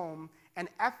takes home an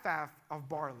ephah of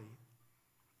barley.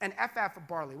 An ephah of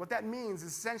barley. What that means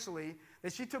is essentially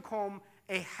that she took home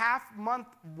a half-month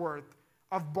worth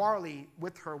of barley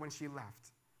with her when she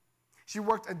left. She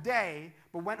worked a day,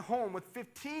 but went home with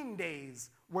 15 days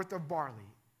worth of barley.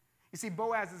 You see,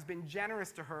 Boaz has been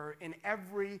generous to her in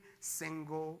every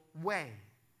single way.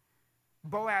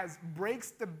 Boaz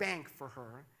breaks the bank for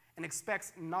her and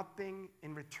expects nothing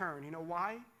in return. You know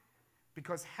why?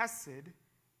 because Hesed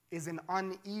is an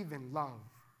uneven love.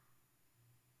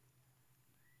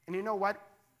 And you know what?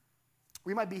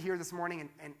 We might be here this morning,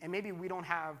 and maybe we don't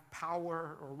have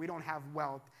power or we don't have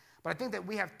wealth, but I think that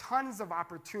we have tons of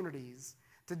opportunities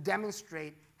to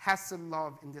demonstrate Hesed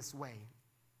love in this way.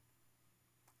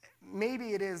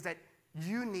 Maybe it is that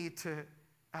you need to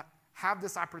have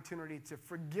this opportunity to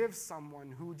forgive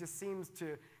someone who just seems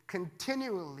to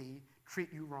continually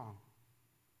treat you wrong.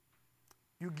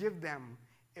 You give them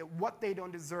what they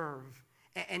don't deserve,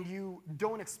 and you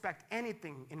don't expect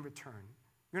anything in return.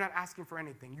 You're not asking for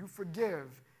anything. You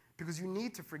forgive because you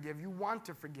need to forgive. You want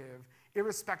to forgive,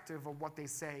 irrespective of what they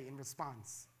say in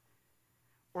response.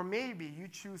 Or maybe you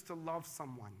choose to love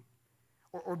someone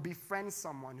or befriend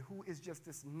someone who is just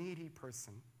this needy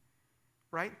person,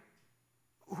 right?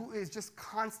 Who is just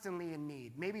constantly in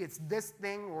need. Maybe it's this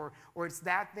thing or it's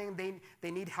that thing.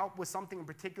 They need help with something in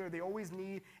particular. They always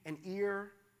need an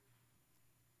ear.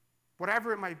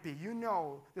 Whatever it might be, you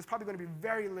know there's probably going to be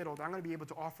very little that I'm going to be able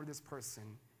to offer this person,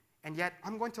 and yet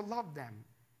I'm going to love them,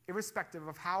 irrespective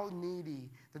of how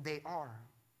needy that they are.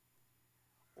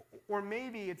 Or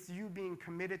maybe it's you being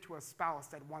committed to a spouse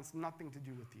that wants nothing to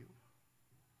do with you,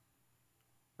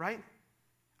 right?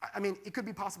 I mean, it could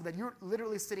be possible that you're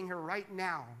literally sitting here right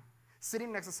now,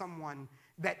 sitting next to someone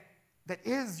that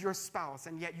is your spouse,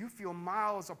 and yet you feel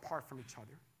miles apart from each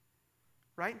other,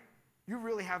 right? You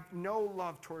really have no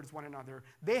love towards one another.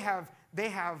 They have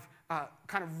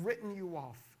kind of written you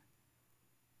off.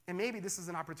 And maybe this is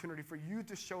an opportunity for you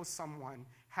to show someone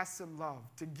Hesed love,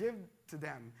 to give to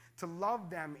them, to love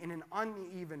them in an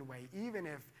uneven way, even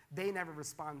if they never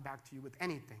respond back to you with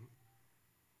anything.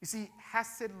 You see,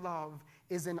 Hesed love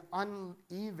is an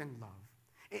uneven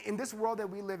love. In this world that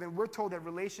we live in, we're told that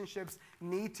relationships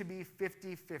need to be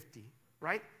 50-50,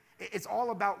 right? It's all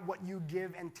about what you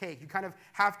give and take. You kind of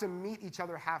have to meet each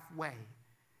other halfway.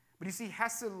 But you see,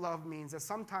 Hesed love means that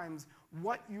sometimes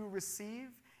what you receive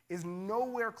is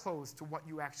nowhere close to what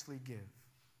you actually give.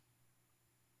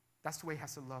 That's the way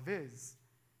Hesed love is.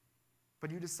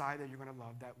 But you decide that you're going to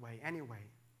love that way anyway.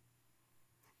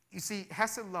 You see,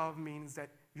 Hesed love means that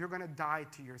you're going to die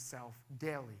to yourself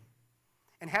daily.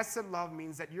 And Hesed love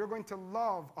means that you're going to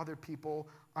love other people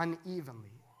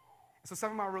unevenly. So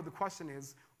 7 Mile Road, the question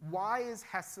is, why is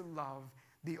Hesed love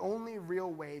the only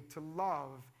real way to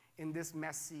love in this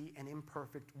messy and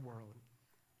imperfect world?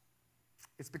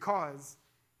 It's because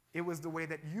it was the way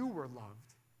that you were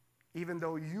loved, even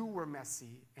though you were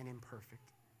messy and imperfect,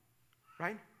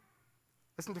 right?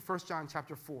 Listen to 1 John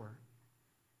chapter 4.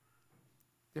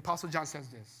 The Apostle John says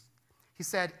this. He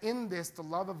said, "In this the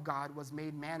love of God was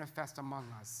made manifest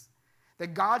among us,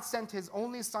 that God sent his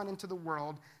only Son into the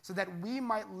world so that we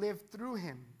might live through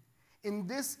him. In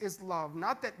this is love,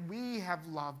 not that we have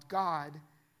loved God,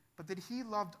 but that he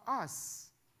loved us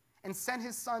and sent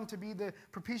his Son to be the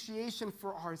propitiation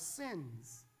for our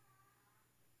sins."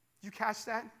 You catch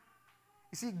that?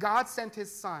 You see, God sent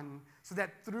his Son so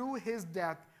that through his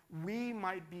death, we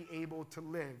might be able to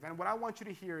live. And what I want you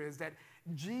to hear is that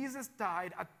Jesus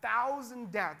died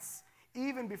 1,000 deaths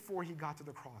even before he got to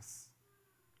the cross,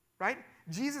 right?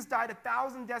 Jesus died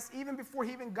 1,000 deaths even before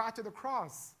he even got to the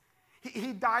cross.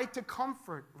 He died to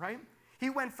comfort, right? He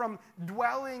went from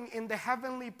dwelling in the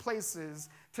heavenly places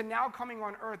to now coming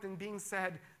on earth and being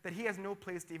said that he has no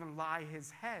place to even lie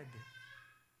his head.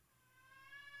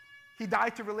 He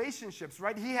died to relationships,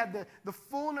 right? He had the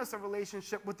fullness of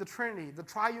relationship with the Trinity, the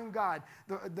triune God.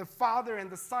 The Father and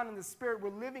the Son and the Spirit were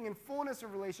living in fullness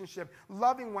of relationship,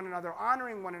 loving one another,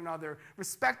 honoring one another,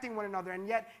 respecting one another. And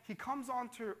yet he comes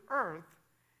onto earth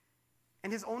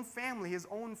and his own family, his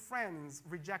own friends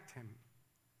reject him.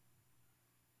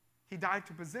 He died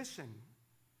to position,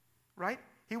 right?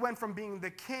 He went from being the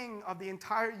king of the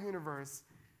entire universe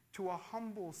to a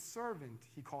humble servant,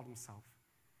 he called himself.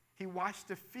 He washed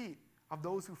the feet of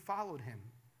those who followed him.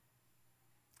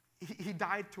 He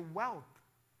died to wealth,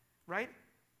 right?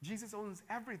 Jesus owns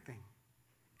everything.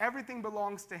 Everything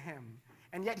belongs to him.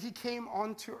 And yet he came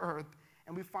onto earth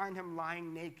and we find him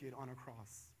lying naked on a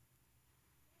cross.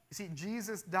 You see,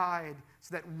 Jesus died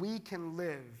so that we can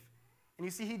live. And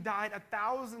you see, he died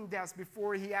 1,000 deaths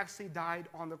before he actually died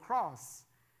on the cross.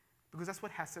 Because that's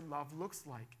what Hesed love looks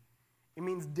like. It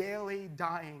means daily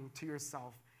dying to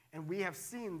yourself. And we have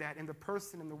seen that in the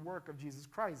person and the work of Jesus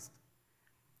Christ.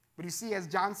 But you see, as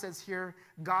John says here,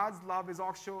 God's love is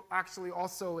actually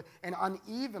also an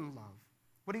uneven love.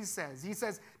 What he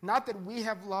says, not that we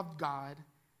have loved God,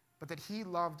 but that he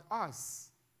loved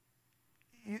us.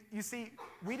 You see,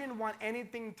 we didn't want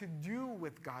anything to do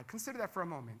with God. Consider that for a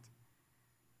moment.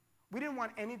 We didn't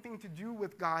want anything to do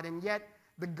with God, and yet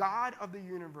The God of the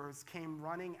universe came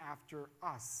running after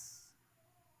us.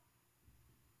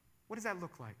 What does that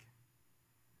look like?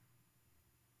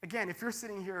 Again, if you're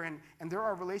sitting here and there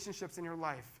are relationships in your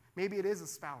life, maybe it is a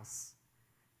spouse,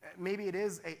 maybe it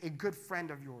is a good friend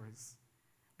of yours,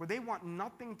 where they want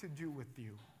nothing to do with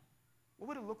you, what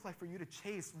would it look like for you to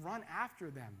chase, run after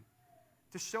them,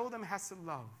 to show them Hesed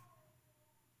love?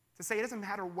 To say, it doesn't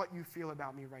matter what you feel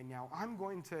about me right now, I'm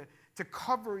going to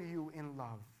cover you in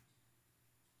love.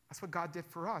 That's what God did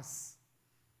for us.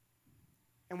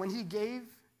 And when he gave,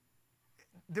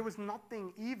 there was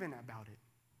nothing even about it,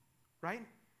 right?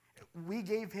 We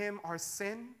gave him our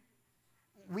sin.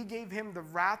 We gave him the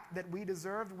wrath that we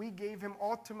deserved. We gave him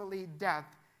ultimately death.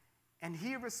 And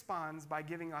he responds by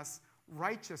giving us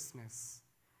righteousness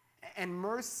and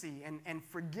mercy and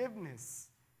forgiveness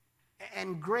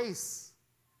and grace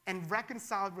and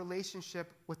reconciled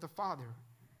relationship with the Father.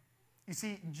 You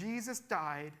see, Jesus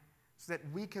died so that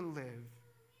we can live.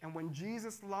 And when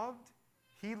Jesus loved,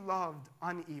 he loved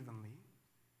unevenly.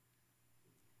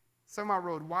 Some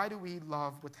wrote, why do we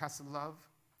love with Hesed love?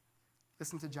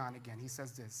 Listen to John again. He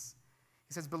says this.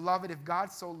 He says, beloved, if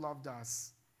God so loved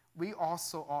us, we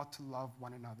also ought to love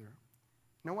one another.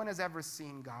 No one has ever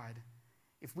seen God.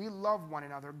 If we love one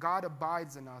another, God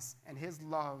abides in us, and his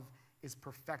love is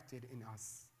perfected in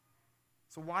us.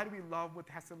 So why do we love with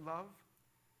Hesed love?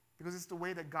 Because it's the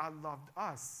way that God loved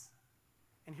us.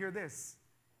 And hear this.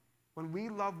 When we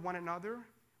love one another,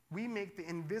 we make the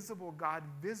invisible God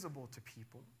visible to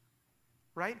people.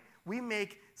 Right? We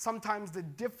make sometimes the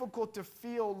difficult to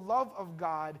feel love of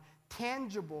God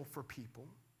tangible for people.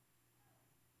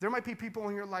 There might be people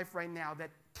in your life right now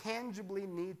that tangibly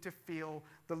need to feel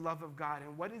the love of God.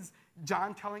 And what is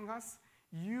John telling us?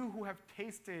 You who have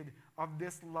tasted of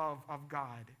this love of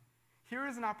God. Here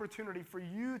is an opportunity for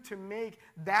you to make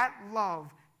that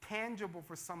love tangible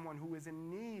for someone who is in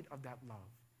need of that love.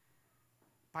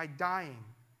 By dying,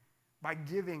 by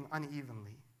giving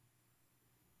unevenly.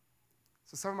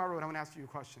 So some of my road, I want to ask you a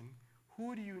question.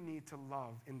 Who do you need to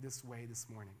love in this way this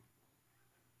morning?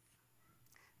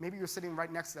 Maybe you're sitting right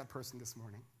next to that person this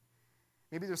morning.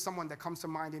 Maybe there's someone that comes to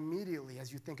mind immediately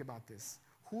as you think about this.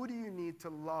 Who do you need to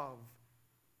love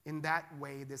in that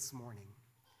way this morning?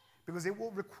 Because it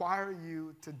will require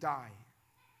you to die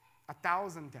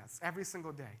 1,000 deaths every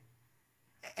single day.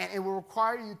 And it will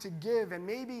require you to give and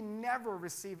maybe never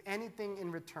receive anything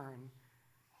in return.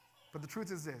 But the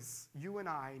truth is this, you and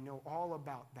I know all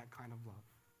about that kind of love.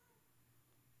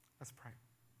 Let's pray.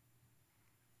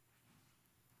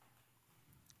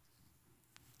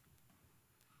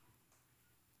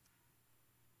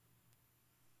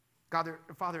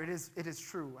 Father, it is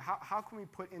true. How can we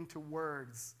put into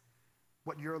words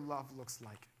what your love looks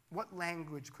like? What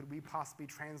language could we possibly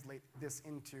translate this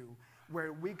into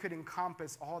where we could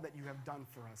encompass all that you have done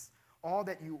for us? All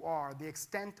that you are, the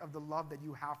extent of the love that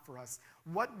you have for us.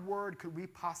 What word could we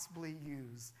possibly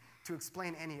use to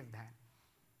explain any of that?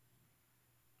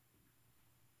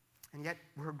 And yet,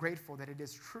 we're grateful that it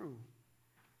is true,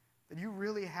 that you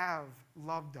really have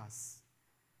loved us,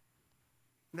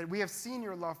 that we have seen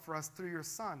your love for us through your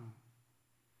Son,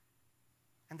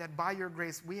 and that by your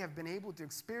grace, we have been able to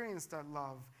experience that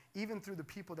love even through the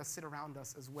people that sit around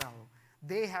us as well.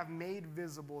 They have made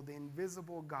visible the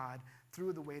invisible God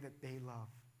through the way that they love.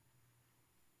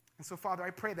 And so, Father, I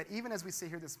pray that even as we sit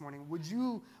here this morning, would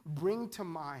you bring to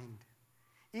mind,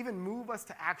 even move us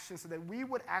to action so that we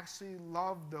would actually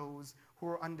love those who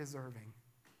are undeserving.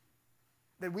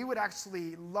 That we would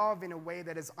actually love in a way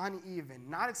that is uneven,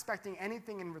 not expecting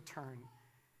anything in return.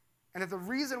 And that the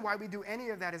reason why we do any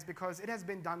of that is because it has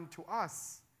been done to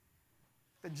us.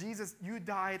 That Jesus, you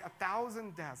died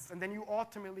 1,000 deaths, and then you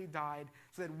ultimately died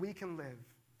so that we can live.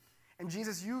 And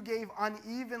Jesus, you gave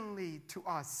unevenly to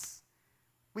us.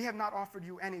 We have not offered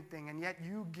you anything, and yet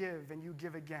you give, and you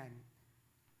give again.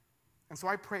 And so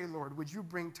I pray, Lord, would you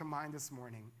bring to mind this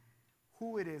morning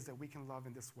who it is that we can love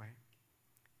in this way?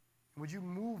 And would you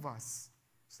move us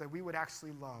so that we would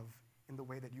actually love in the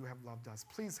way that you have loved us?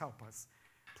 Please help us.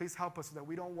 Please help us so that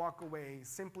we don't walk away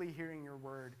simply hearing your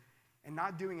word and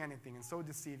not doing anything and so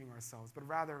deceiving ourselves, but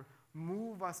rather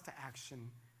move us to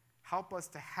action. Help us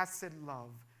to Hesed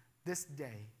love this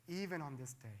day, even on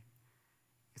this day.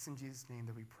 It's in Jesus' name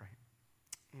that we pray.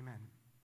 Amen.